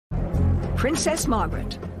Princess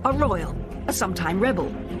Margaret, a royal, a sometime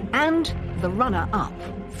rebel, and the runner-up.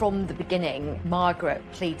 From the beginning, Margaret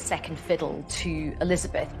played second fiddle to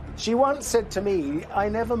Elizabeth. She once said to me, I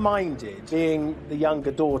never minded being the younger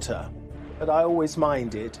daughter, but I always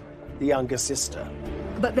minded the younger sister.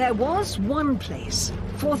 But there was one place,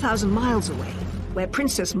 4,000 miles away, where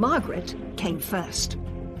Princess Margaret came first.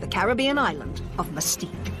 The Caribbean island of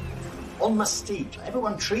Mustique. On Mustique,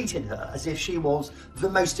 everyone treated her as if she was the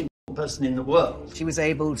most important person in the world. She was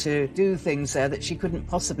able to do things there that she couldn't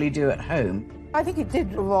possibly do at home. I think it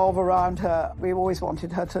did revolve around her. We always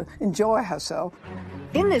wanted her to enjoy herself.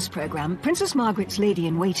 In this programme, Princess Margaret's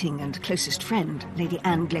lady-in-waiting and closest friend, Lady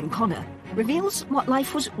Anne Glenconnor, reveals what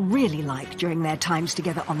life was really like during their times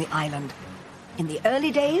together on the island. In the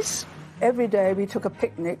early days... Every day we took a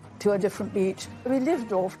picnic to a different beach. We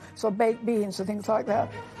lived off some baked beans and things like that.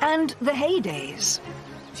 And the heydays.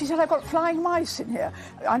 She said, I've got flying mice in here.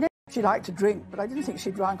 I knew she liked to drink, but I didn't think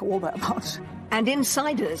she drank all that much. And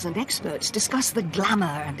insiders and experts discuss the glamour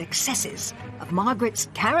and excesses of Margaret's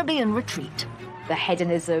Caribbean retreat. The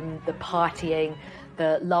hedonism, the partying,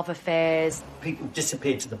 the love affairs. People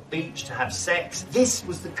disappeared to the beach to have sex. This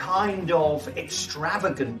was the kind of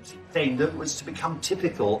extravagant thing that was to become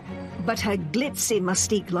typical. But her glitzy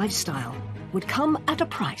Mustique lifestyle would come at a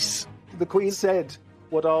price. The Queen said,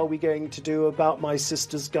 what are we going to do about my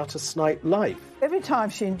sister's gutter snipe life? Every time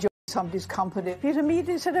she enjoyed somebody's company, she'd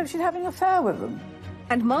immediately said, oh, she's having an affair with them.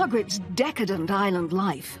 And Margaret's decadent island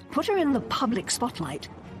life put her in the public spotlight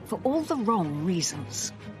for all the wrong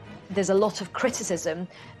reasons. There's a lot of criticism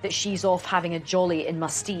that she's off having a jolly in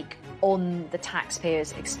Mustique on the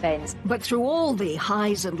taxpayers' expense. But through all the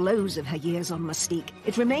highs and lows of her years on Mustique,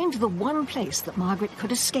 it remained the one place that Margaret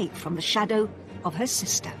could escape from the shadow of her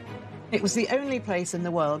sister. It was the only place in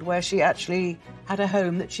the world where she actually had a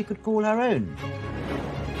home that she could call her own.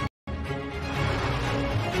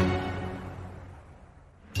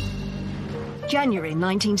 January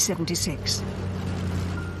 1976.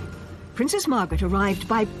 Princess Margaret arrived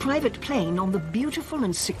by private plane on the beautiful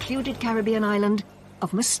and secluded Caribbean island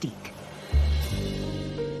of Mustique.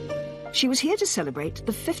 She was here to celebrate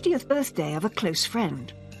the 50th birthday of a close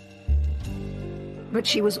friend. But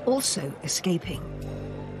she was also escaping.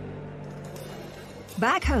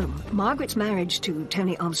 Back home, Margaret's marriage to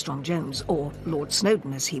Tony Armstrong-Jones, or Lord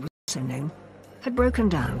Snowdon as he was also known, had broken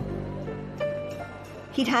down.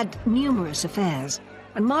 He'd had numerous affairs,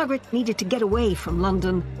 and Margaret needed to get away from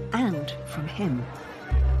London and from him.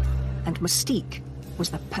 And Mustique was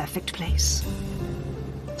the perfect place.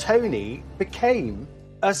 Tony became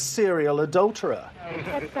a serial adulterer.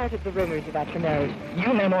 What started the rumours about your marriage?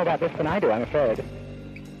 You know more about this than I do, I'm afraid.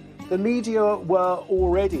 The media were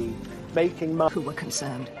already making money. Who were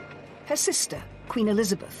concerned. Her sister, Queen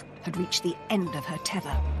Elizabeth, had reached the end of her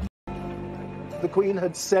tether. The Queen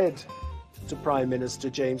had said to Prime Minister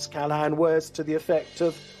James Callaghan words to the effect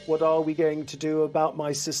of, what are we going to do about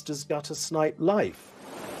my sister's gutter snipe life?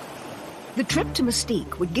 The trip to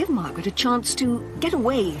Mustique would give Margaret a chance to get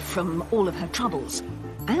away from all of her troubles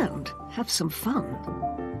and have some fun.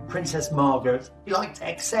 Princess Margaret liked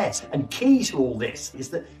excess, and key to all this is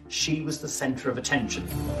that she was the centre of attention.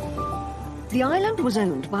 The island was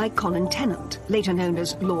owned by Colin Tennant, later known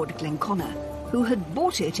as Lord Glenconnor, who had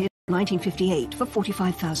bought it in 1958 for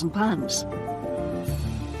 £45,000.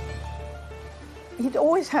 He'd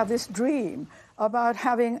always had this dream about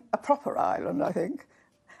having a proper island, I think.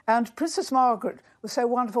 And Princess Margaret was so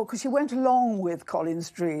wonderful because she went along with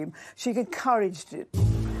Colin's dream. She encouraged it.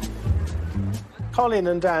 Colin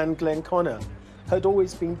and Anne Glenconnor had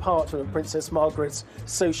always been part of Princess Margaret's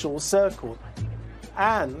social circle.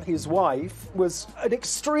 Anne, his wife, was an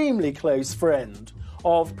extremely close friend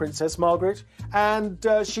of Princess Margaret, and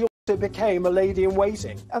she also became a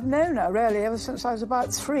lady-in-waiting. I've known her, really, ever since I was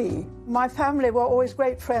about 3. My family were always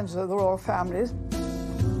great friends of the royal families.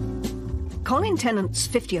 Colin Tennant's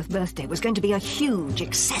 50th birthday was going to be a huge,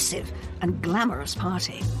 excessive and glamorous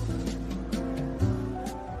party.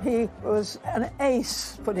 He was an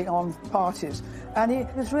ace putting on parties, and he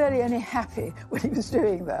was really only happy when he was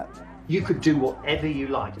doing that. You could do whatever you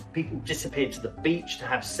liked. People disappeared to the beach to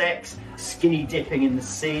have sex, skinny dipping in the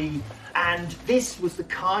sea, and this was the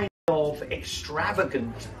kind of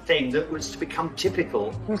extravagant thing that was to become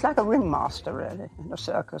typical. He was like a ringmaster, really, in a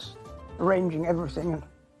circus, arranging everything and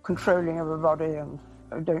controlling everybody and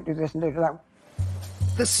don't do this and do that.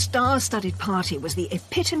 The star-studded party was the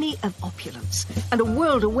epitome of opulence and a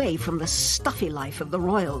world away from the stuffy life of the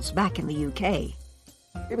royals back in the UK.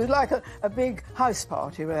 It was like a big house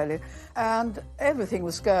party, really, and everything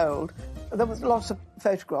was gold. There was lots of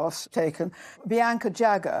photographs taken. Bianca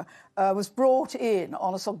Jagger was brought in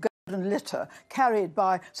on a sort of and litter carried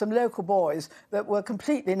by some local boys that were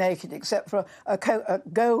completely naked except for a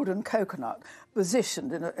golden coconut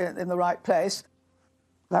positioned in the right place.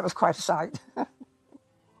 That was quite a sight.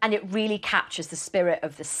 And it really captures the spirit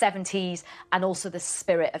of the 70s and also the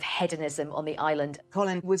spirit of hedonism on the island.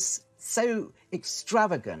 Colin was so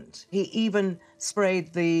extravagant. He even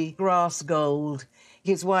sprayed the grass gold.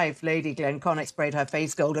 His wife, Lady Glenconnick, sprayed her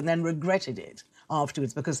face gold and then regretted it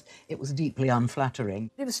afterwards because it was deeply unflattering.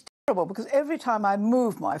 It was terrible because every time I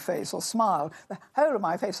moved my face or smiled, the whole of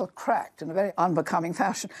my face was cracked in a very unbecoming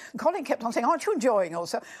fashion. And Colin kept on saying, "Aren't you enjoying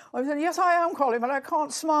yourself?" I said, "Yes, I am, Colin, but I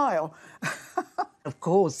can't smile." Of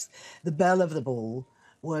course, the belle of the ball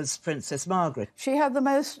was Princess Margaret. She had the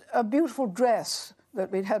most beautiful dress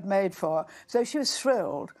that we'd had made for her, so she was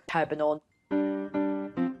thrilled. Turban on.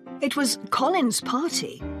 It was Colin's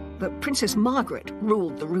party, but Princess Margaret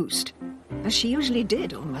ruled the roost, as she usually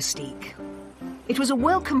did on Mustique. It was a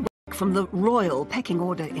welcome break from the royal pecking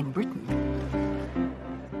order in Britain.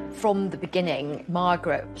 From the beginning,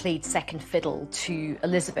 Margaret played second fiddle to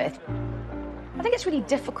Elizabeth. I think it's really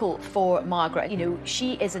difficult for Margaret. You know,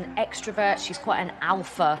 she is an extrovert, she's quite an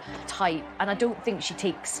alpha type, and I don't think she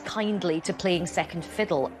takes kindly to playing second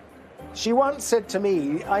fiddle. She once said to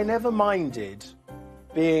me, "I never minded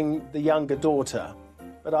being the younger daughter,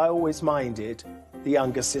 but I always minded the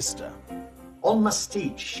younger sister." On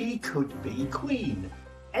Mustique, she could be queen.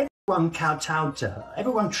 Everyone kowtowed to her.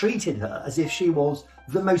 Everyone treated her as if she was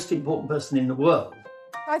the most important person in the world.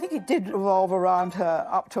 I think it did revolve around her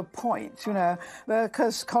up to a point, you know,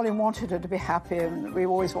 because Colin wanted her to be happy and we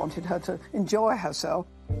always wanted her to enjoy herself.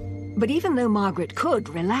 But even though Margaret could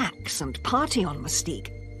relax and party on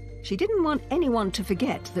Mustique, she didn't want anyone to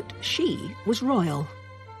forget that she was royal.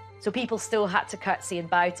 So people still had to curtsy and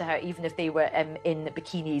bow to her, even if they were in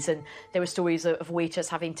bikinis. And there were stories of waiters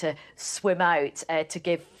having to swim out to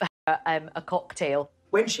give her a cocktail.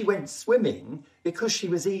 When she went swimming, because she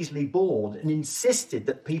was easily bored and insisted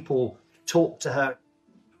that people talk to her.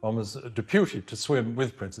 One was deputed to swim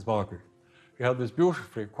with Princess Margaret. She had this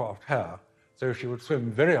beautifully coiffed hair, so she would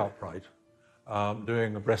swim very upright,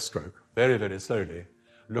 doing a breaststroke, very, very slowly,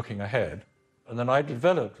 looking ahead. And then I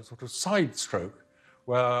developed a sort of side stroke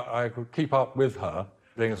where I could keep up with her,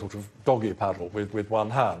 doing a sort of doggy paddle with one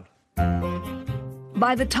hand.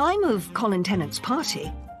 By the time of Colin Tennant's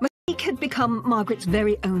party, Mustique had become Margaret's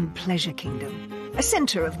very own pleasure kingdom, a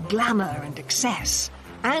centre of glamour and excess,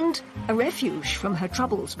 and a refuge from her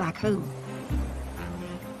troubles back home.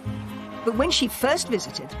 But when she first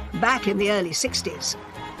visited, back in the early 60s,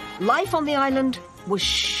 life on the island was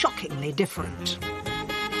shockingly different.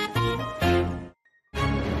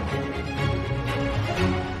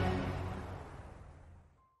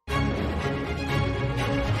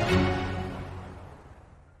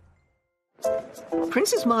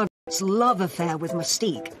 Princess Margaret's love affair with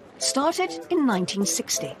Mustique started in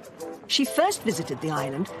 1960. She first visited the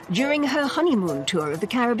island during her honeymoon tour of the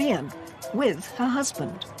Caribbean with her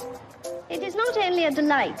husband. It is not only a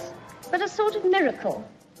delight, but a sort of miracle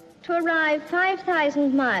to arrive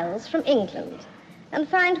 5,000 miles from England and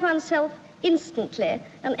find oneself instantly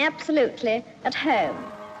and absolutely at home.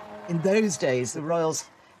 In those days, the royals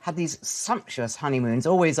had these sumptuous honeymoons,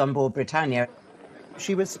 always on board Britannia.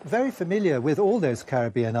 She was very familiar with all those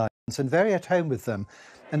Caribbean islands and very at home with them.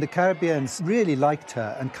 And the Caribbeans really liked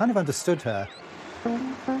her and kind of understood her.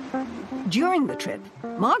 During the trip,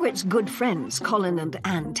 Margaret's good friends, Colin and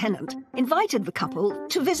Anne Tennant, invited the couple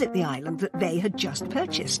to visit the island that they had just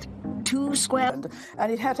purchased. 2 square...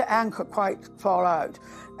 And it had to anchor quite far out.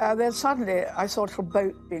 Then suddenly I saw a little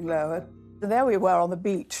boat being lowered. And there we were on the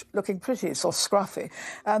beach, looking pretty sort of scruffy.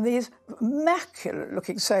 And these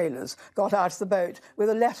immaculate-looking sailors got out of the boat with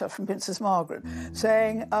a letter from Princess Margaret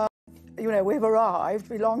saying, you know, we've arrived,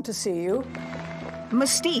 we long to see you.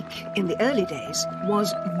 Mustique, in the early days,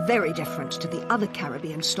 was very different to the other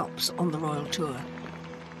Caribbean stops on the royal tour.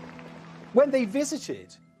 When they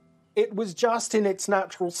visited, it was just in its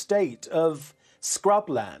natural state of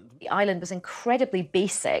scrubland. The island was incredibly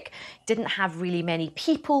basic, didn't have really many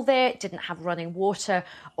people there, didn't have running water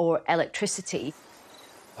or electricity.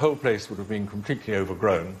 The whole place would have been completely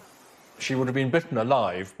overgrown. She would have been bitten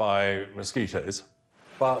alive by mosquitoes,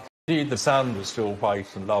 but indeed the sand was still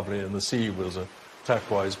white and lovely and the sea was a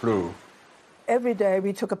turquoise blue. Every day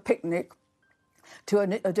we took a picnic to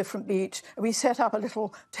a different beach. We set up a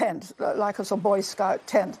little tent, like a sort of Boy Scout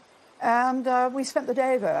tent, and we spent the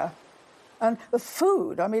day there. And the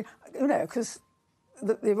food, I mean, you know, because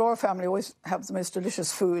the royal family always have the most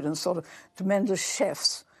delicious food and sort of tremendous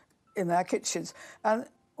chefs in their kitchens. And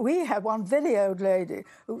we had one very old lady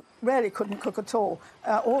who really couldn't cook at all.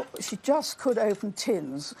 Or she just could open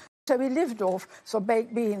tins. So we lived off sort of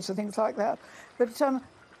baked beans and things like that. But,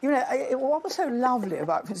 what was so lovely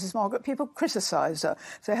about Princess Margaret, people criticised her,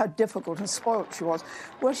 say how difficult and spoilt she was.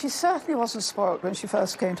 Well, she certainly wasn't spoilt when she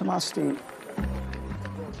first came to Mustique.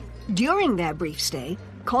 During their brief stay,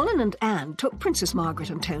 Colin and Anne took Princess Margaret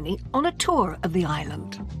and Tony on a tour of the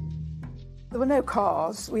island. There were no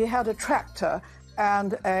cars. We had a tractor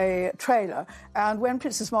and a trailer. And when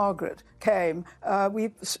Princess Margaret came,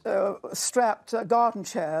 we strapped garden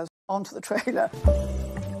chairs onto the trailer.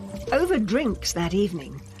 Over drinks that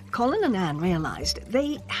evening, Colin and Anne realised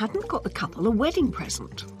they hadn't got the couple a wedding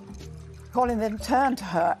present. Colin then turned to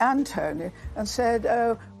her and Tony and said,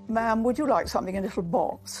 "Oh, ma'am, would you like something in a little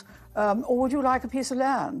box? Or would you like a piece of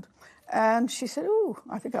land?" And she said, "Oh,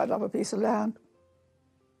 I think I'd love a piece of land."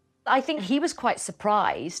 I think he was quite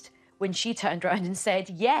surprised when she turned around and said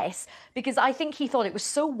yes, because I think he thought it was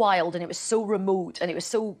so wild and it was so remote and it was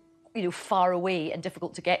so, far away and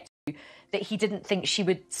difficult to get to that he didn't think she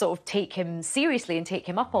would sort of take him seriously and take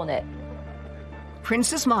him up on it.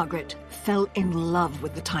 Princess Margaret fell in love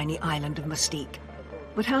with the tiny island of Mustique,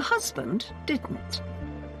 but her husband didn't.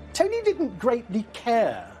 Tony didn't greatly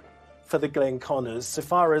care for the Glenconners, so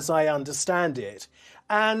far as I understand it,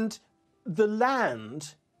 and the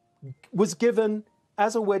land was given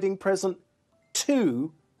as a wedding present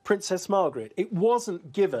to Princess Margaret. It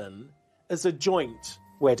wasn't given as a joint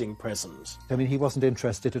wedding present. I mean, he wasn't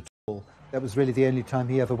interested at all. That was really the only time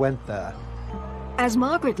he ever went there. As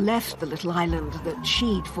Margaret left the little island that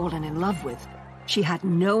she'd fallen in love with, she had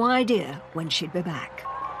no idea when she'd be back.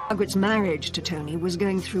 Margaret's marriage to Tony was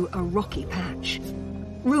going through a rocky patch.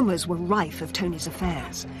 Rumours were rife of Tony's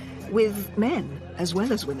affairs, with men as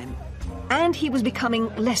well as women. And he was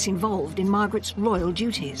becoming less involved in Margaret's royal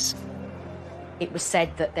duties. It was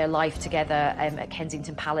said that their life together at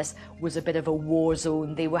Kensington Palace was a bit of a war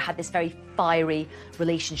zone. They had this very fiery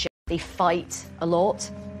relationship. They fight a lot.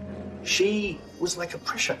 She was like a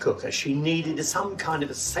pressure cooker. She needed some kind of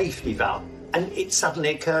a safety valve. And it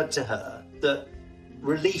suddenly occurred to her that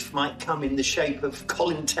relief might come in the shape of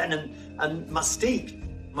Colin Tennant and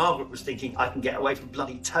Mustique. Margaret was thinking, I can get away from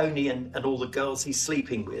bloody Tony and all the girls he's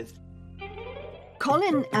sleeping with.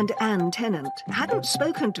 Colin and Anne Tennant hadn't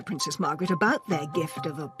spoken to Princess Margaret about their gift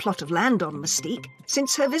of a plot of land on Mustique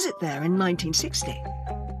since her visit there in 1960.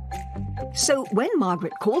 So when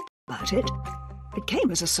Margaret called about it, it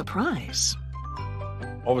came as a surprise.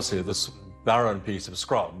 Obviously, this barren piece of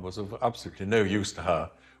scrum was of absolutely no use to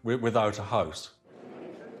her without a house.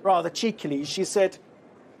 Rather cheekily, she said,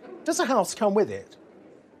 "Does a house come with it?"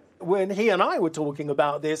 When he and I were talking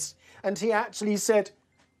about this, and he actually said,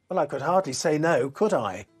 "Well, I could hardly say no, could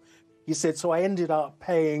I?" He said, "So I ended up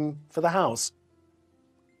paying for the house."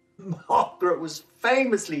 Margaret was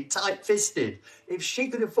famously tight-fisted. If she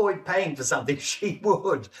could avoid paying for something, she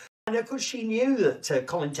would. And of course, she knew that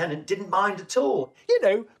Colin Tennant didn't mind at all.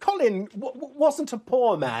 Colin wasn't a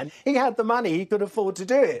poor man. He had the money, he could afford to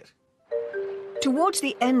do it. Towards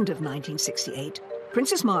the end of 1968,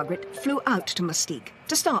 Princess Margaret flew out to Mustique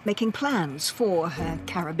to start making plans for her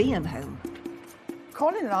Caribbean home.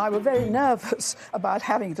 Colin and I were very nervous about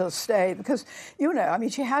having to stay because,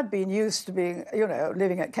 she had been used to being,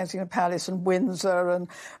 living at Kensington Palace and Windsor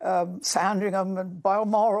and Sandringham and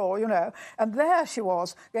Balmoral, and there she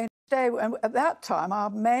was going to stay. And at that time, our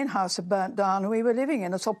main house had burnt down and we were living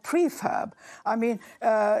in a sort of prefab.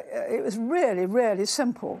 It was really, really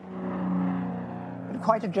simple.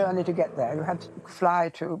 Quite a journey to get there. You had to fly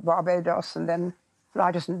to Barbados and then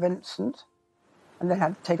fly to St Vincent and then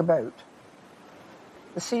had to take a boat.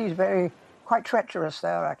 The sea is quite treacherous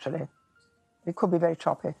there, actually. It could be very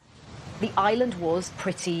choppy. The island was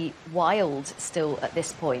pretty wild still at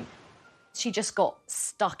this point. She just got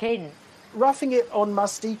stuck in. Roughing it on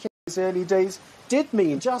Mustique in those early days did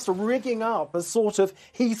mean just rigging up a sort of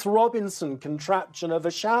Heath Robinson contraption of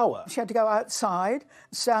a shower. She had to go outside,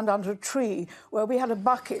 stand under a tree where we had a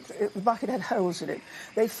bucket. The bucket had holes in it.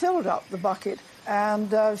 They filled up the bucket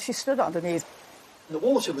and she stood underneath. The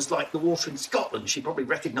water was like the water in Scotland. She probably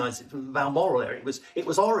recognised it from the Balmoral area. It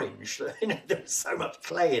was orange. There was so much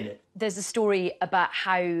clay in it. There's a story about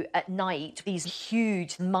how at night these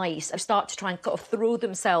huge mice start to try and sort of throw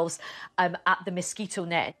themselves at the mosquito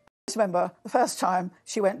net. I remember the first time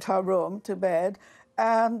she went to her room to bed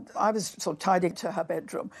and I was sort of tidying to her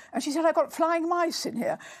bedroom and she said, "I've got flying mice in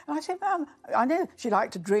here." And I said, "Ma'am," I know she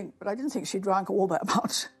liked to drink, but I didn't think she drank all that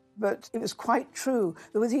much. But it was quite true.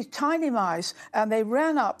 There were these tiny mice, and they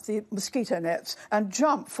ran up the mosquito nets and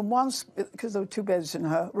jumped from one, because there were two beds in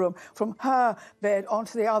her room, from her bed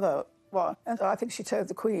onto the other one. And I think she told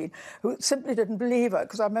the Queen, who simply didn't believe her,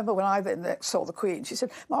 because I remember when I then next saw the Queen, she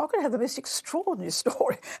said, "Margaret had the most extraordinary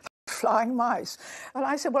story." flying mice. And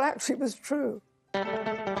I said, well, actually, it was true.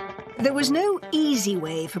 There was no easy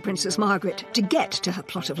way for Princess Margaret to get to her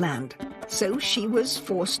plot of land, so she was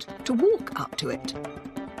forced to walk up to it.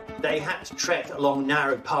 They had to trek along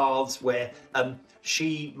narrow paths where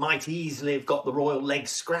she might easily have got the royal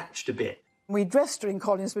legs scratched a bit. We dressed her in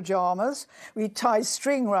Colin's pyjamas, we tied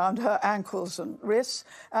string round her ankles and wrists,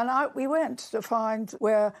 and out we went to find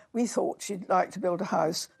where we thought she'd like to build a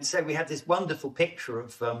house. So we had this wonderful picture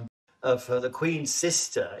of the Queen's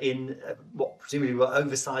sister in what presumably were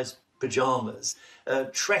oversized pyjamas,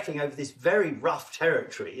 trekking over this very rough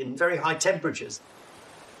territory in very high temperatures.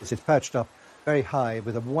 It's perched up very high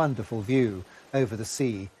with a wonderful view over the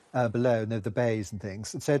sea below and over the bays and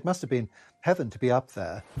things. And so it must have been heaven to be up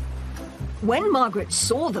there. When Margaret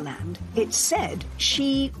saw the land, it said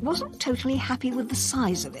she wasn't totally happy with the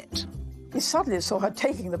size of it. We suddenly saw her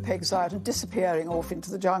taking the pegs out and disappearing off into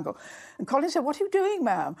the jungle. And Colin said, what are you doing,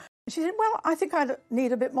 ma'am? And she said, well, I think I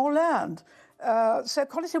need a bit more land. So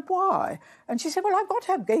Colin said, why? And she said, well, I've got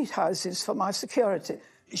to have gatehouses for my security.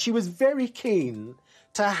 She was very keen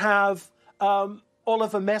to have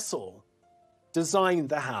Oliver Messel design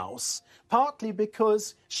the house, partly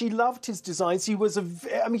because she loved his designs. He was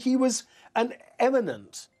an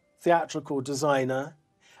eminent theatrical designer,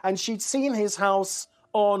 and she'd seen his house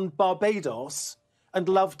on Barbados and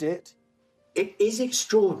loved it. It is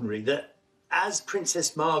extraordinary that as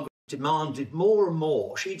Princess Margaret demanded more and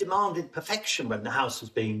more, she demanded perfection when the house was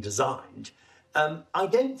being designed. I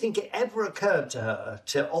don't think it ever occurred to her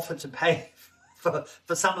to offer to pay for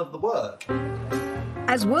some of the work.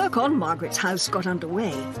 As work on Margaret's house got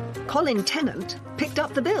underway, Colin Tennant picked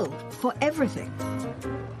up the bill for everything.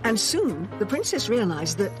 And soon, the princess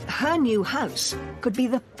realised that her new house could be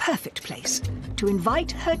the perfect place to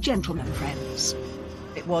invite her gentleman friends.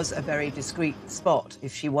 It was a very discreet spot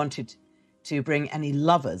if she wanted to bring any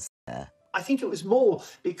lovers there. I think it was more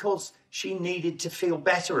because she needed to feel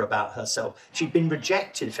better about herself. She'd been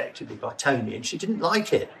rejected effectively by Tony and she didn't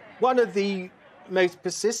like it. One of the most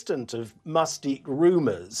persistent of Mustique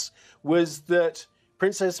rumours was that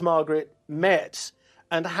Princess Margaret met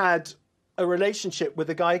and had a relationship with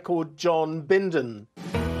a guy called John Bindon.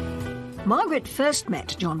 Margaret first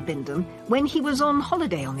met John Bindon when he was on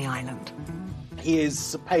holiday on the island. He is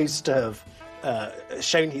supposed to have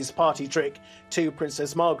shown his party trick to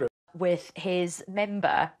Princess Margaret. With his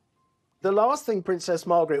member. The last thing Princess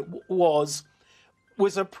Margaret was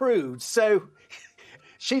a prude, so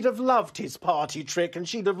she'd have loved his party trick and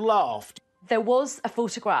she'd have laughed. There was a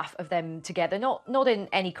photograph of them together, not in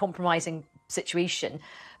any compromising situation,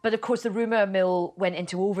 but of course the rumour mill went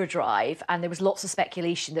into overdrive and there was lots of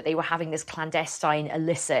speculation that they were having this clandestine,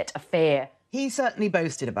 illicit affair. He certainly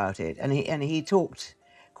boasted about it, and he talked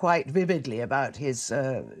quite vividly about his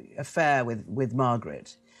affair with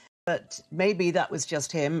Margaret. But maybe that was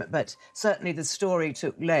just him, but certainly the story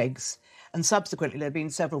took legs, and subsequently there have been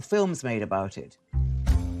several films made about it.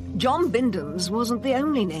 John Bindon's wasn't the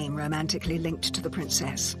only name romantically linked to the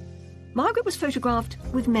princess. Margaret was photographed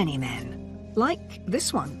with many men, like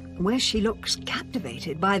this one, where she looks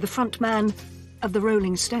captivated by the frontman of the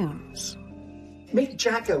Rolling Stones. Mick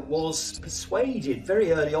Jagger was persuaded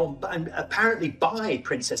very early on, and apparently by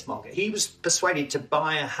Princess Margaret. He was persuaded to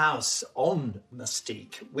buy a house on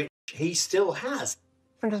Mustique, which he still has.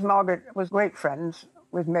 Princess Margaret was great friends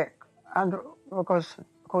with Mick, and of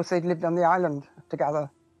course they'd lived on the island together.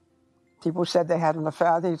 People said they had an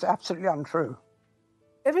affair. I think it's absolutely untrue.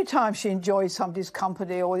 Every time she enjoyed somebody's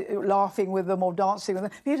company or laughing with them or dancing with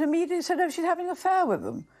them, he'd immediately said, oh, she's having an affair with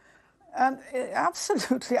them. And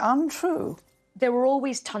absolutely untrue. There were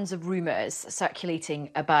always tons of rumours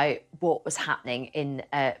circulating about what was happening in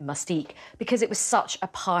Mustique because it was such a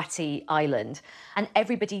party island and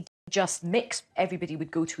everybody just mixed. Everybody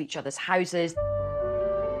would go to each other's houses.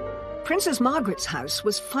 Princess Margaret's house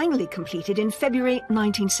was finally completed in February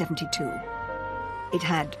 1972. It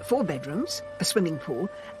had 4 bedrooms, a swimming pool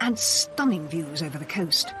and stunning views over the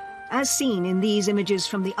coast, as seen in these images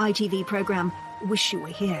from the ITV programme Wish You Were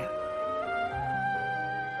Here.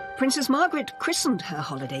 Princess Margaret christened her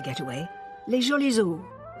holiday getaway Les Jolies Eaux,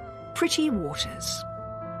 pretty waters.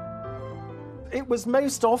 It was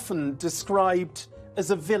most often described as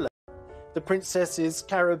a villa, the princess's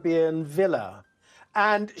Caribbean villa.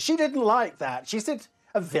 And she didn't like that. She said,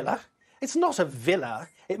 a villa? It's not a villa.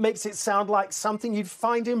 It makes it sound like something you'd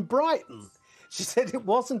find in Brighton. She said it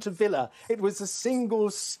wasn't a villa, it was a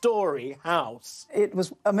single-storey house. It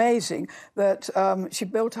was amazing that she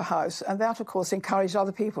built a house, and that, of course, encouraged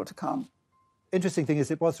other people to come. Interesting thing is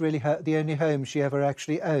it was really the only home she ever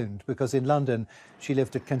actually owned, because in London she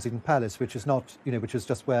lived at Kensington Palace, which is not, which is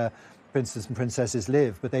just where princes and princesses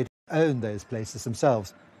live, but they own those places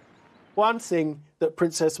themselves. One thing that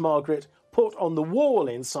Princess Margaret put on the wall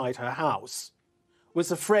inside her house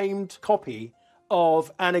was a framed copy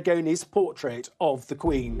of Annigone's portrait of the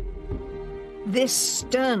Queen. This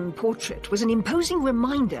stern portrait was an imposing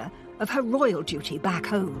reminder of her royal duty back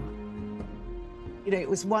home. You know, it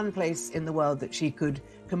was one place in the world that she could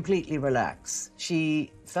completely relax.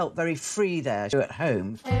 She felt very free there at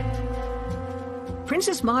home.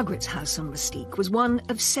 Princess Margaret's house on Mustique was one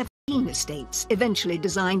of 17 estates eventually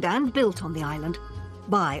designed and built on the island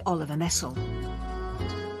by Oliver Messel.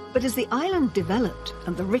 But as the island developed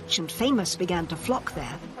and the rich and famous began to flock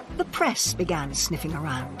there, the press began sniffing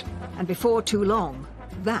around. And before too long,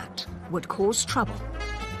 that would cause trouble.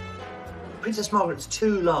 Princess Margaret's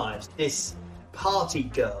two lives, this party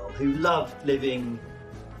girl who loved living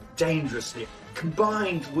dangerously,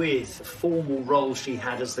 combined with the formal role she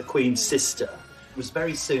had as the Queen's sister, was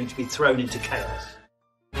very soon to be thrown into chaos.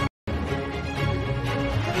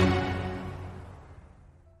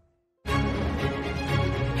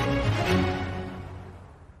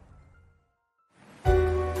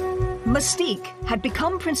 Mustique had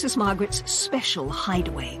become Princess Margaret's special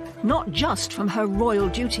hideaway, not just from her royal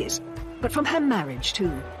duties, but from her marriage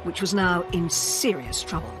too, which was now in serious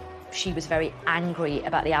trouble. She was very angry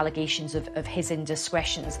about the allegations of his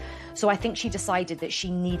indiscretions, so I think she decided that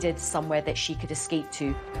she needed somewhere that she could escape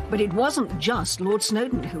to. But it wasn't just Lord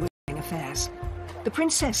Snowdon who was having affairs. The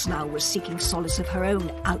princess now was seeking solace of her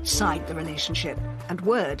own outside the relationship, and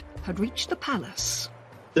word had reached the palace.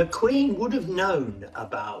 The Queen would have known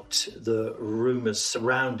about the rumours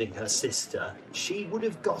surrounding her sister. She would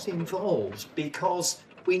have got involved because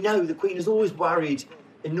we know the Queen has always worried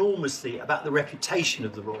enormously about the reputation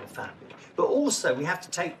of the royal family. But also we have to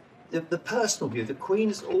take the personal view. The Queen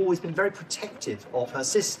has always been very protective of her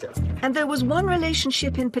sister. And there was one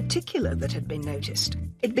relationship in particular that had been noticed.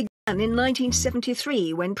 It began in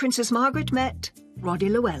 1973 when Princess Margaret met Roddy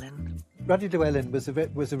Llewellyn. Roddy Llewellyn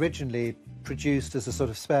was originally produced as a sort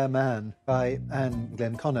of spare man by Anne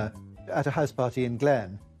Glenconner at a house party in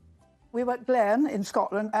Glen. We were at Glen in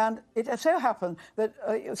Scotland, and it so happened that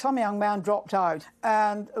some young man dropped out,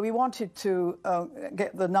 and we wanted to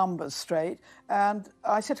get the numbers straight. And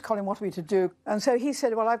I said to Colin, what are we to do? And so he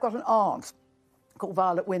said, well, I've got an aunt called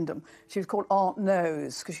Violet Wyndham. She was called Aunt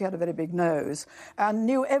Nose, because she had a very big nose, and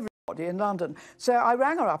knew everybody in London. So I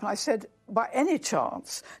rang her up and I said, by any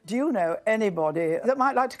chance, do you know anybody that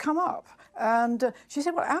might like to come up? And she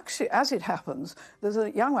said, well, actually, as it happens, there's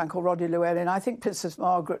a young man called Roddy Llewellyn. I think Princess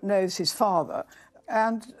Margaret knows his father.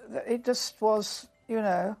 And it just was, you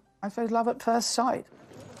know, I suppose love at first sight.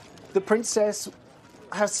 The princess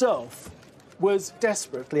herself was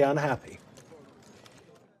desperately unhappy.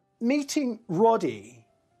 Meeting Roddy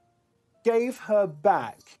gave her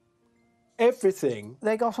back everything.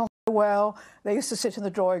 They got on well. They used to sit in the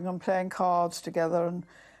drawing room playing cards together.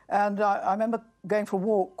 And I remember going for a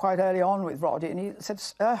walk quite early on with Roddy, and he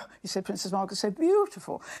said, Princess Margaret's so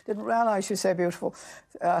beautiful. Didn't realise she was so beautiful,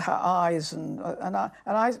 her eyes. And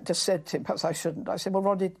I just said to him, perhaps I shouldn't. I said, well,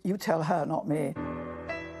 Roddy, you tell her, not me.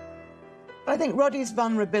 I think Roddy's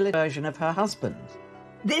vulnerability version of her husband.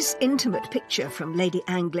 This intimate picture from Lady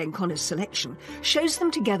Anne Glenconner's selection shows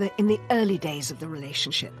them together in the early days of the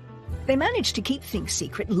relationship. They managed to keep things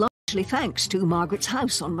secret, largely thanks to Margaret's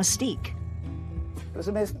house on Mustique. It was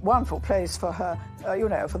a most wonderful place for her, you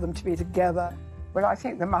know, for them to be together. Well, I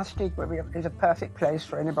think the Mustique is a perfect place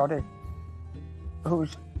for anybody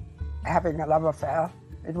who's having a love affair.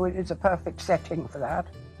 It's a perfect setting for that,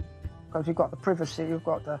 because you've got the privacy, you've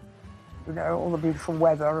got the, you know, all the beautiful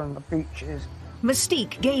weather and the beaches.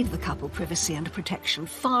 Mustique gave the couple privacy and protection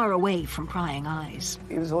far away from prying eyes.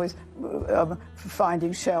 He was always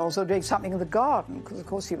finding shells or doing something in the garden, because, of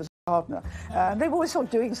course, he was a gardener. They were always sort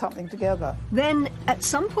of doing something together. Then, at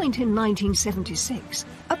some point in 1976,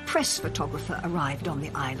 a press photographer arrived on the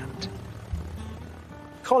island.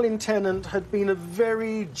 Colin Tennant had been a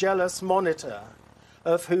very jealous monitor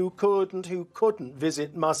of who could and who couldn't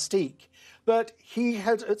visit Mustique. But he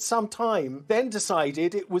had at some time then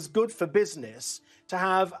decided it was good for business to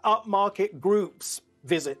have upmarket groups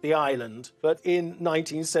visit the island. But in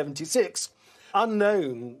 1976,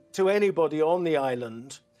 unknown to anybody on the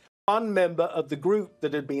island, one member of the group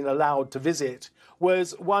that had been allowed to visit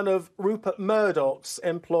was one of Rupert Murdoch's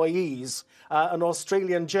employees, an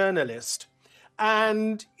Australian journalist.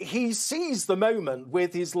 And he seized the moment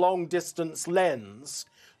with his long-distance lens.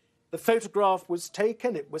 The photograph was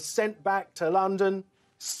taken, it was sent back to London,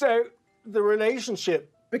 so the relationship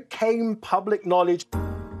became public knowledge.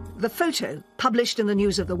 The photo, published in the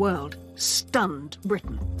News of the World, stunned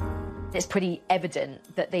Britain. It's pretty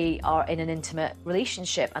evident that they are in an intimate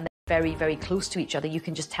relationship and they're very, very close to each other. You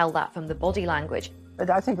can just tell that from the body language. But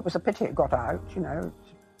I think it was a pity it got out, you know.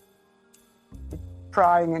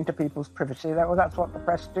 Prying into people's privacy. That's what the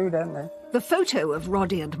press do, don't they? The photo of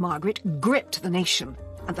Roddy and Margaret gripped the nation,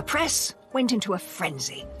 and the press went into a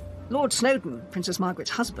frenzy. Lord Snowdon, Princess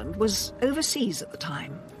Margaret's husband, was overseas at the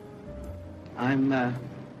time. I'm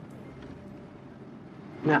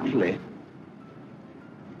naturally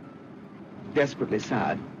desperately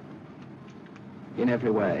sad in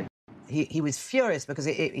every way. He was furious because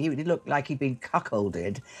he looked like he'd been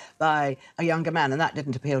cuckolded by a younger man, and that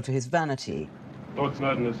didn't appeal to his vanity. Lord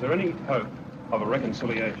Snowdon, is there any hope of a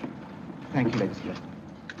reconciliation? Thank you, Lady Smith.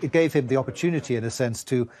 It gave him the opportunity, in a sense,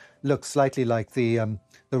 to look slightly like the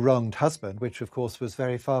wronged husband, which, of course, was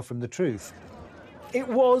very far from the truth. It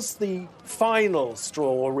was the final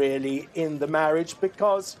straw, really, in the marriage,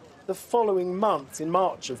 because the following month, in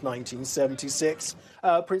March of 1976,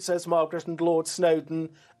 Princess Margaret and Lord Snowdon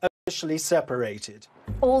officially separated.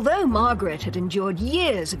 Although Margaret had endured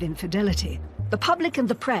years of infidelity, the public and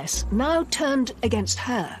the press now turned against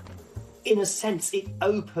her. In a sense, it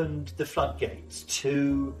opened the floodgates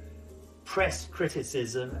to press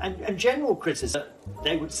criticism and general criticism.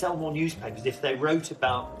 They would sell more newspapers if they wrote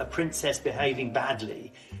about a princess behaving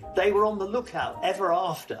badly. They were on the lookout ever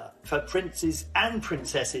after for princes and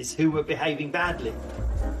princesses who were behaving badly.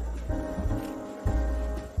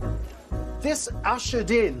 This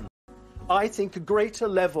ushered in, I think, a greater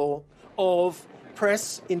level of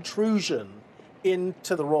press intrusion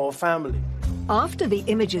into the royal family. After the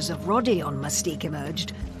images of Roddy on Mustique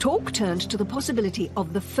emerged, talk turned to the possibility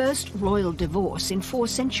of the first royal divorce in 4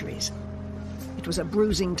 centuries. It was a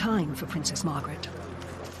bruising time for Princess Margaret.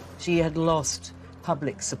 She had lost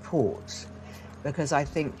public support because I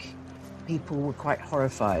think people were quite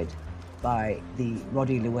horrified by the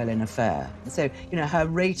Roddy Llewellyn affair. So, you know, her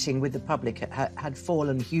rating with the public had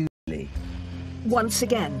fallen hugely. Once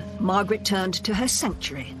again, Margaret turned to her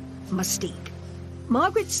sanctuary, Mustique.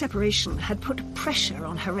 Margaret's separation had put pressure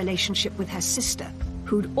on her relationship with her sister,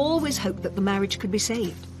 who'd always hoped that the marriage could be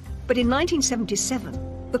saved. But in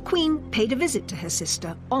 1977, the Queen paid a visit to her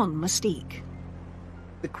sister on Mustique.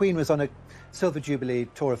 The Queen was on a Silver Jubilee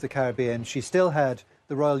tour of the Caribbean. She still had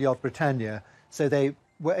the Royal Yacht Britannia, so they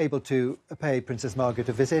were able to pay Princess Margaret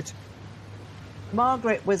a visit.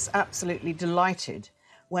 Margaret was absolutely delighted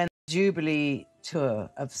when the Jubilee tour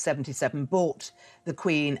of 77 brought the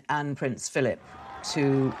Queen and Prince Philip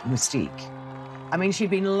to Mustique. I mean,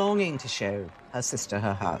 she'd been longing to show her sister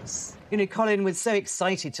her house. You know, Colin was so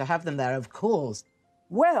excited to have them there, of course.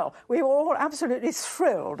 Well, we were all absolutely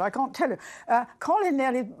thrilled, I can't tell you. Colin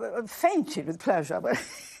nearly fainted with pleasure, but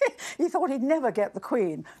he thought he'd never get the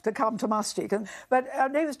Queen to come to Mustique, but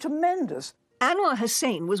it was tremendous. Anwar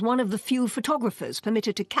Hussain was one of the few photographers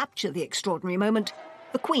permitted to capture the extraordinary moment.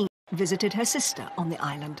 The Queen visited her sister on the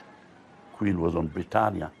island. Queen was on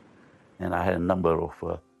Britannia, and I had a number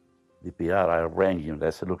of the PR. I rang him and I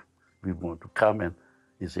said, look, we want to come, and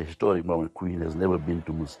it's a historic moment. Queen has never been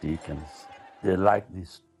to Mustique, and they like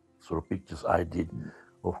these sort of pictures I did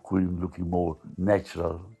of Queen looking more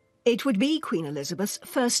natural. It would be Queen Elizabeth's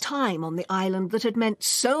first time on the island that had meant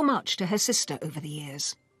so much to her sister over the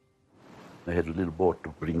years. They had a little boat to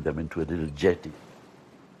bring them into a little jetty.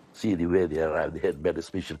 See the way they arrived. They had made a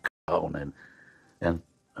special crown and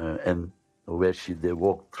where they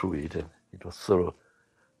walked through it. And it was sort of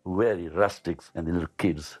very rustic, and the little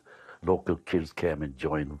kids, local kids, came and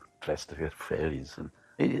joined, dressed as fairies. And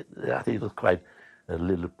I think it was quite a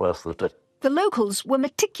little personal touch. The locals were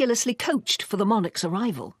meticulously coached for the monarch's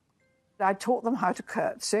arrival. I taught them how to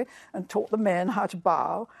curtsy and taught the men how to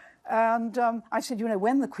bow. And I said, you know,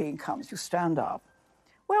 when the Queen comes, you stand up.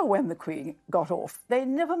 Well, when the Queen got off, they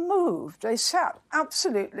never moved. They sat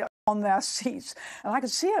absolutely on their seats. And I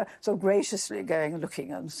could see her so graciously going,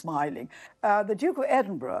 looking and smiling. The Duke of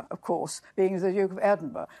Edinburgh, of course, being the Duke of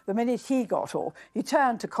Edinburgh, the minute he got off, he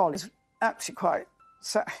turned to Colin. He was actually quite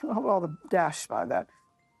rather dashed by that.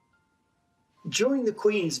 During the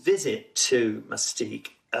Queen's visit to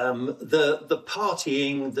Mustique, the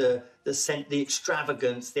partying, the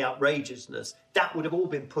extravagance, the outrageousness, that would have all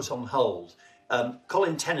been put on hold.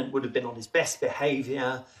 Colin Tennant would have been on his best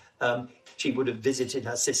behaviour. She would have visited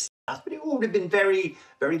her sister's house, but it all would have been very,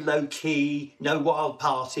 very low-key, no wild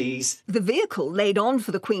parties. The vehicle laid on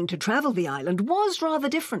for the Queen to travel the island was rather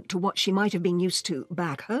different to what she might have been used to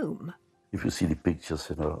back home. If you see the pictures,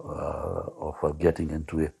 of her getting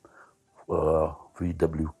into a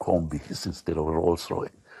VW Combi instead of a Rolls-Royce,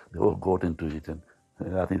 they all got into it, and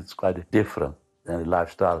I think it's quite different than the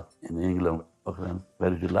lifestyle in England. I'm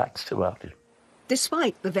very relaxed about it.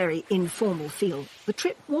 Despite the very informal feel, the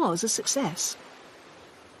trip was a success.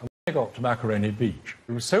 When they got to Macaroni Beach,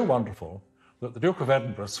 it was so wonderful that the Duke of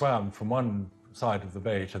Edinburgh swam from one side of the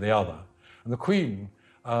bay to the other, and the Queen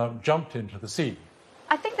jumped into the sea.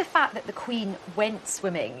 I think the fact that the Queen went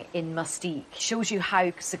swimming in Mustique shows you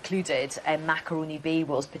how secluded Macaroni Bay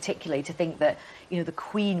was, particularly to think that, you know, the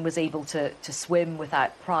Queen was able to swim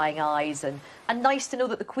without prying eyes, and nice to know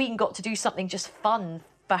that the Queen got to do something just fun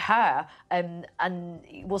for her and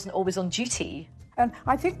wasn't always on duty. And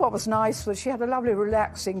I think what was nice was she had a lovely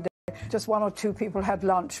relaxing day. Just one or two people had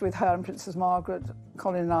lunch with her and Princess Margaret.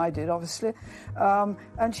 Colin and I did, obviously.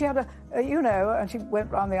 And she had and she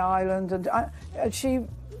went round the island, and she,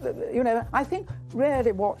 I think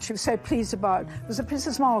really what she was so pleased about was that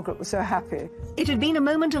Princess Margaret was so happy. It had been a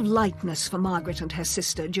moment of lightness for Margaret and her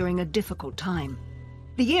sister during a difficult time.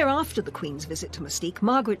 The year after the Queen's visit to Mustique,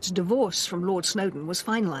 Margaret's divorce from Lord Snowdon was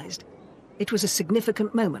finalised. It was a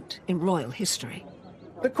significant moment in royal history.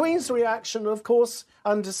 The Queen's reaction, of course,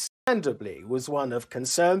 understandably, was one of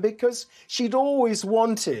concern, because she'd always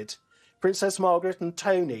wanted Princess Margaret and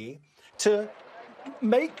Tony to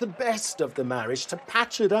make the best of the marriage, to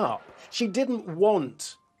patch it up. She didn't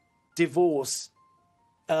want divorce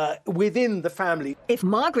within the family. If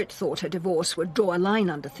Margaret thought her divorce would draw a line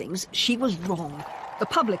under things, she was wrong. The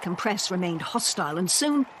public and press remained hostile, and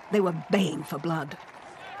soon they were baying for blood.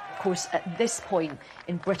 Of course, at this point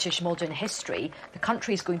in British modern history, the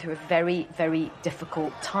country is going through a very, very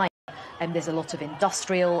difficult time. There's a lot of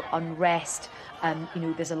industrial unrest,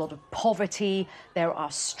 there's a lot of poverty, there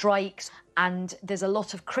are strikes, and there's a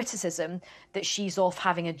lot of criticism that she's off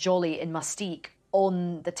having a jolly in Mustique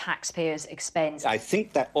on the taxpayers' expense. I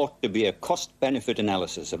think that ought to be a cost-benefit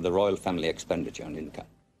analysis of the royal family expenditure on income.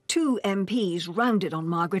 2 MPs rounded on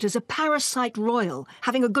Margaret as a parasite royal,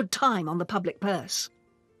 having a good time on the public purse.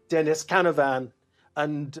 Dennis Canavan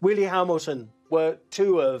and Willie Hamilton were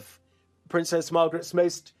 2 of Princess Margaret's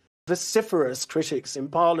most vociferous critics in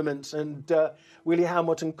Parliament, and Willie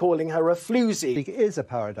Hamilton calling her a floozy. It is a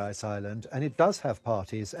paradise island, and it does have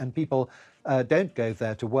parties, and people don't go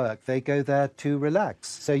there to work, they go there to relax.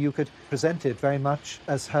 So you could present it very much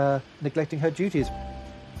as her neglecting her duties.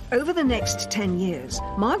 Over the next 10 years,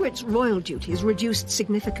 Margaret's royal duties reduced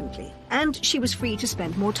significantly, and she was free to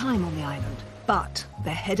spend more time on the island. But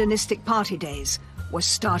the hedonistic party days were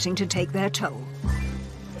starting to take their toll.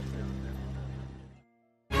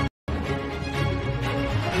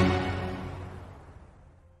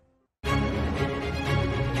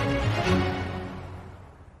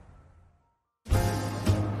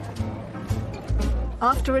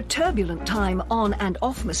 After a turbulent time on and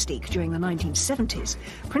off Mustique during the 1970s,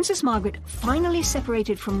 Princess Margaret finally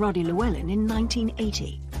separated from Roddy Llewellyn in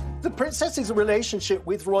 1980. The princess's relationship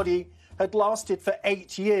with Roddy had lasted for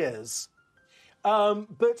 8 years.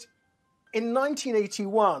 But in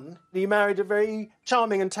 1981, he married a very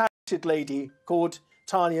charming and talented lady called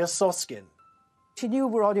Tanya Soskin. She knew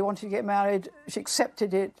Roddy wanted to get married. She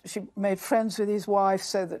accepted it. She made friends with his wife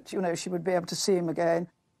so that, she would be able to see him again.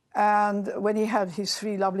 And when he had his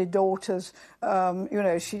 3 lovely daughters,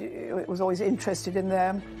 she was always interested in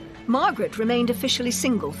them. Margaret remained officially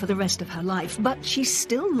single for the rest of her life, but she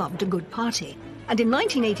still loved a good party. And in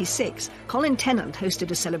 1986, Colin Tennant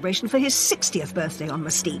hosted a celebration for his 60th birthday on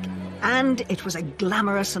Mustique. And it was a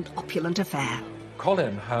glamorous and opulent affair.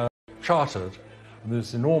 Colin had chartered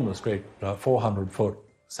this enormous, great 400-foot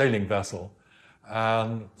sailing vessel.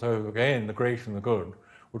 And so, again, the great and the good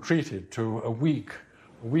were treated to a week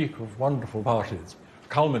of wonderful parties,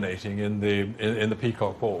 culminating in the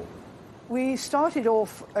Peacock Ball. We started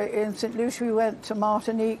off in St. Lucia, we went to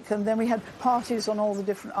Martinique, and then we had parties on all the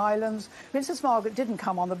different islands. Princess Margaret didn't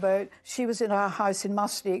come on the boat. She was in her house in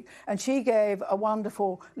Mustique, and she gave a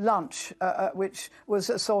wonderful lunch, which was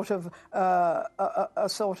a sort of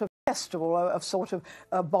festival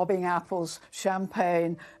of bobbing apples,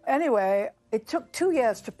 champagne. Anyway, it took 2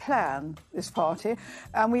 years to plan this party,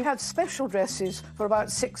 and we had special dresses for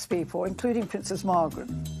about 6 people, including Princess Margaret.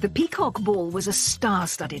 The Peacock Ball was a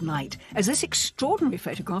star-studded night, as this extraordinary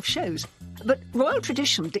photograph shows. But royal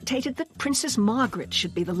tradition dictated that Princess Margaret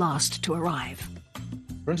should be the last to arrive.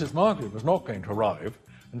 Princess Margaret was not going to arrive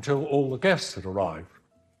until all the guests had arrived.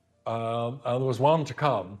 And there was one to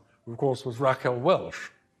come, who, of course, was Raquel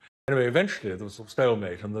Welch. Anyway, eventually there was a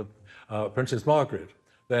stalemate, and the Princess Margaret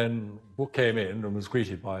then came in and was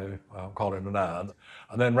greeted by Colin and Anne.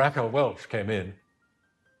 And then Raquel Welch came in.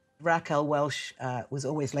 Raquel Welch was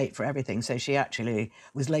always late for everything, so she actually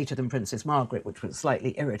was later than Princess Margaret, which was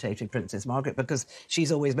slightly irritated Princess Margaret because she's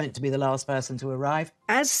always meant to be the last person to arrive.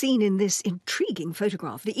 As seen in this intriguing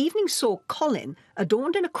photograph, the evening saw Colin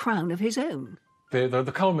adorned in a crown of his own.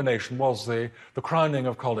 The culmination was the crowning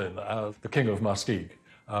of Colin as the King of Mustique.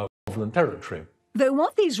 Northern Territory. Though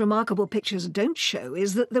what these remarkable pictures don't show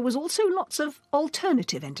is that there was also lots of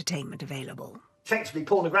alternative entertainment available. Effectively,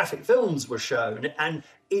 pornographic films were shown, and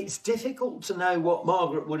it's difficult to know what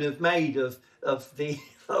Margaret would have made of the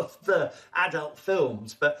adult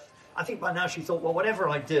films. But I think by now she thought, well, whatever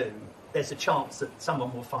I do, there's a chance that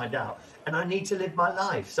someone will find out, and I need to live my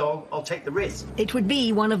life, so I'll take the risk. It would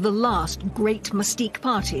be one of the last great Mustique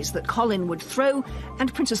parties that Colin would throw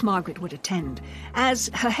and Princess Margaret would attend, as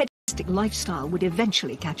her hedonistic lifestyle would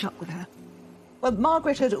eventually catch up with her. Well,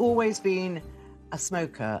 Margaret had always been a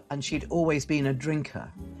smoker and she'd always been a drinker.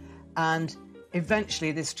 And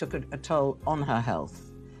eventually this took a toll on her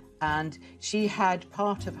health. And she had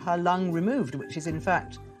part of her lung removed, which is in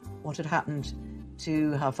fact what had happened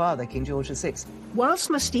to her father, King George VI. Whilst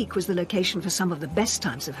Mustique was the location for some of the best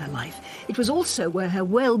times of her life, it was also where her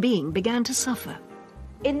well-being began to suffer.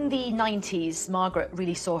 In the 90s, Margaret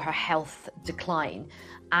really saw her health decline,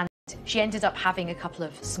 and she ended up having a couple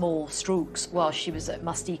of small strokes while she was at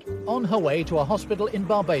Mustique. On her way to a hospital in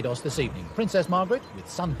Barbados this evening, Princess Margaret, with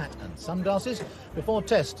sun hat and sunglasses, before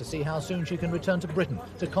tests to see how soon she can return to Britain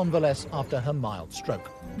to convalesce after her mild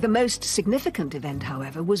stroke. The most significant event,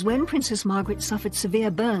 however, was when Princess Margaret suffered severe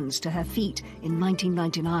burns to her feet in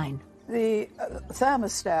 1999. The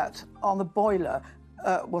thermostat on the boiler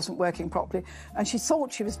wasn't working properly, and she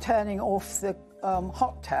thought she was turning off the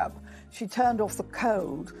hot tap. She turned off the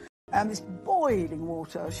cold, and this boiling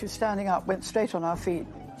water, she was standing up, went straight on her feet.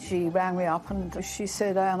 She rang me up and she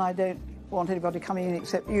said, Anne, I don't want anybody coming in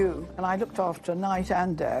except you. And I looked after her night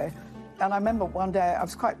and day. And I remember one day I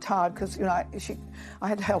was quite tired because, you know, I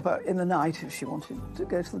had to help her in the night if she wanted to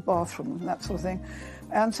go to the bathroom and that sort of thing.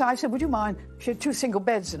 And so I said, would you mind? She had 2 single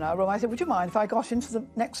beds in her room. I said, would you mind if I got into the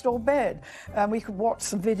next door bed? And we could watch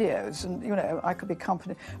some videos and, you know, I could be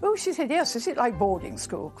company. Oh, she said, yes, is it like boarding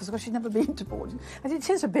school? Because, of course, she'd never been to boarding. I said, it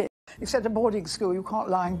is a bit. Except at boarding school, you can't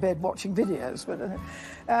lie in bed watching videos. But,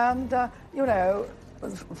 you know,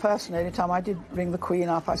 first, any time I did ring the Queen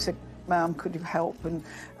up, I said, ma'am, could you help? And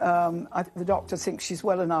the doctor thinks she's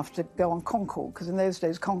well enough to go on Concorde, because in those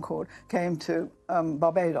days Concorde came to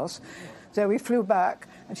Barbados. So we flew back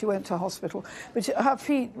and she went to hospital. But her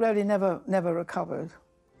feet really never recovered.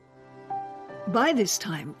 By this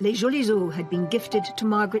time, Les Jolies Eaux had been gifted to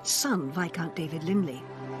Margaret's son, Viscount David Linley.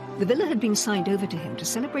 The villa had been signed over to him to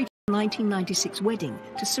celebrate the 1996 wedding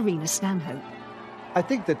to Serena Stanhope. I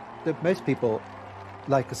think that most people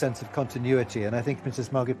like a sense of continuity, and I think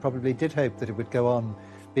Princess Margaret probably did hope that it would go on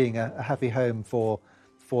being a happy home for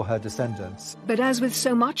her descendants. But as with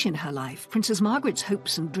so much in her life, Princess Margaret's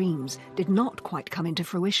hopes and dreams did not quite come into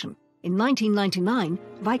fruition. In 1999,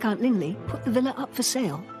 Viscount Linley put the villa up for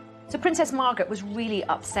sale. So Princess Margaret was really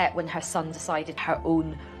upset when her son decided her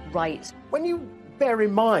own right. When you bear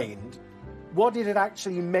in mind what it had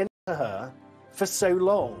actually meant to her for so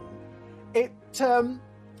long,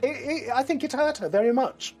 I think it hurt her very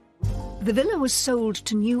much. The villa was sold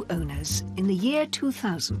to new owners in the year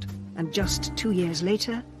 2000, and just 2 years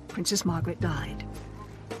later, Princess Margaret died.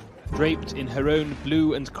 Draped in her own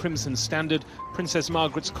blue and crimson standard, Princess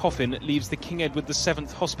Margaret's coffin leaves the King Edward VII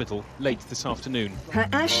Hospital late this afternoon. Her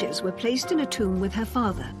ashes were placed in a tomb with her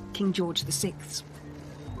father, King George VI.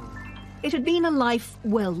 It had been a life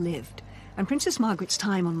well lived, and Princess Margaret's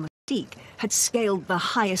time on Mustique had scaled the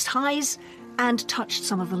highest highs and touched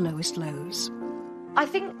some of the lowest lows. I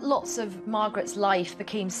think lots of Margaret's life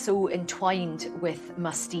became so entwined with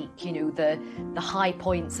Mustique, you know, the high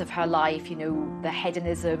points of her life, you know, the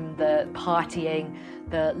hedonism, the partying,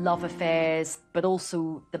 the love affairs, but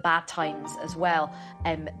also the bad times as well.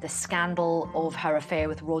 The scandal of her affair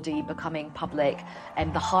with Roddy becoming public,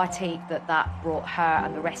 and the heartache that brought her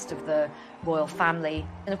and the rest of the royal family,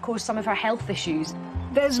 and of course some of her health issues.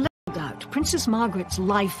 There's little doubt Princess Margaret's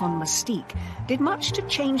life on Mustique did much to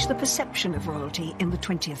change the perception of royalty in the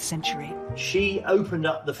 20th century. She opened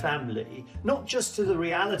up the family, not just to the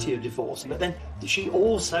reality of divorce, but then she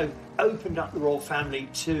also opened up the royal family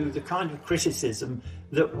to the kind of criticism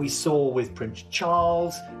that we saw with Prince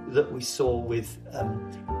Charles, that we saw with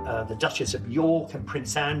the Duchess of York and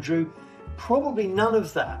Prince Andrew. Probably none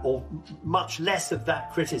of that, or much less of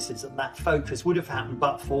that criticism, that focus, would have happened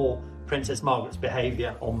but for Princess Margaret's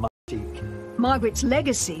behaviour on Mustique. Margaret's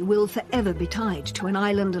legacy will forever be tied to an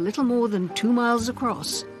island a little more than 2 miles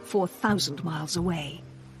across, 4,000 miles away.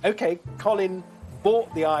 OK, Colin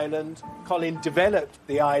bought the island, Colin developed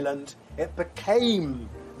the island, it became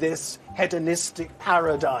this hedonistic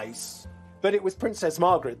paradise. But it was Princess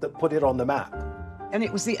Margaret that put it on the map. And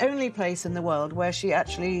it was the only place in the world where she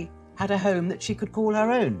actually had a home that she could call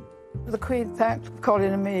her own. The Queen thanked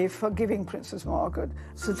Colin and me for giving Princess Margaret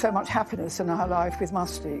so much happiness in her life with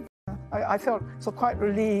Mustique. I felt so quite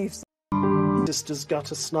relieved. Sister's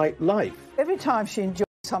gutter-snipe life. Every time she enjoyed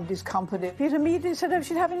somebody's company, Peter immediately said, oh,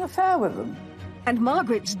 she's having an affair with them. And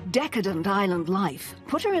Margaret's decadent island life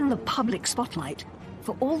put her in the public spotlight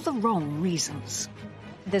for all the wrong reasons.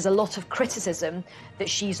 There's a lot of criticism that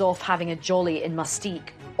she's off having a jolly in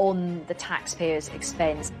Mustique on the taxpayers'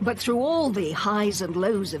 expense. But through all the highs and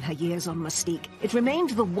lows of her years on Mustique, it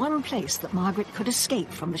remained the one place that Margaret could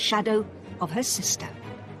escape from the shadow of her sister.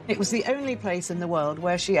 It was the only place in the world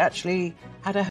where she actually had a